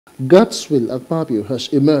Godswill Akpabio has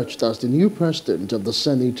emerged as the new president of the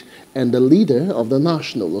Senate and the leader of the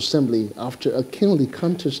National Assembly after a keenly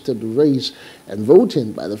contested race and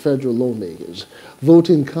voting by the federal lawmakers.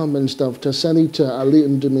 Voting commenced after Senator Ali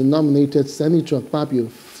Ndumi nominated Senator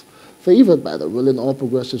Akpabio favored by the ruling All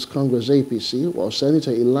Progressives Congress APC, while Senator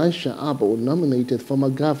Elisha Abo nominated former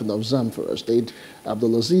governor of Zamfara State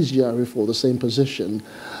Abdulaziz Yari for the same position.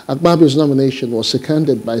 Akpabio's nomination was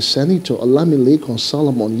seconded by Senator Olamilekon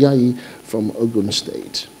Solomon Yayi from Ogun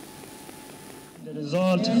State. The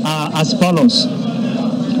results are as follows.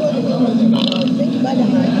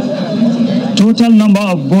 Total number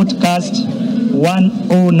of votes cast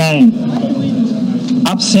 109.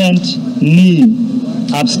 Absent nil.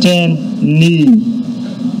 Abstain nil.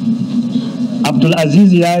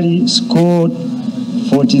 Abdulaziz Yari scored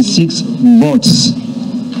 46 votes.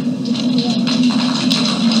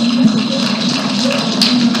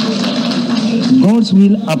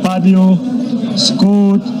 Godswill Akpabio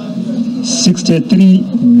scored 63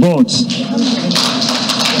 votes.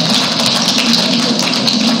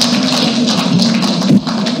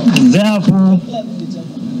 Therefore,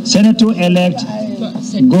 Senator-elect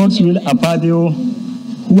Godswill Akpabio,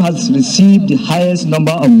 who has received the highest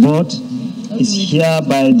number of votes, is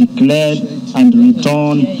hereby declared and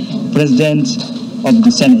returned President of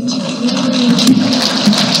the Senate.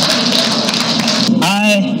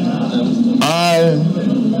 I,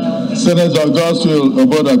 Senator Godswill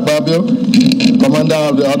Akpabio, Commander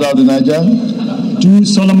of the Order of the Niger, do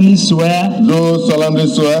solemnly swear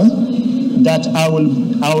that I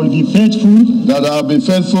will be faithful. That I will be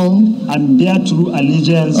faithful and bear true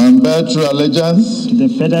allegiance. To the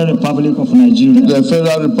Federal Republic of Nigeria. The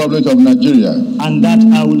Federal Republic of Nigeria. And that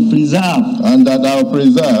I will preserve.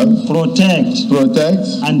 Protect.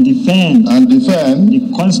 And defend. The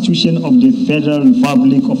Constitution of the Federal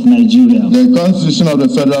Republic of Nigeria. The Constitution of the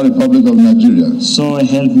Federal Republic of Nigeria. So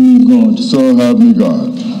help me God. So help me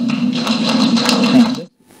God.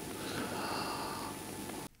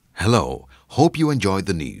 Hello. Hope you enjoyed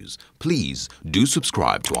the news. Please do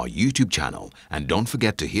subscribe to our YouTube channel and don't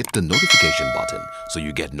forget to hit the notification button so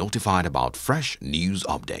you get notified about fresh news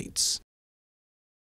updates.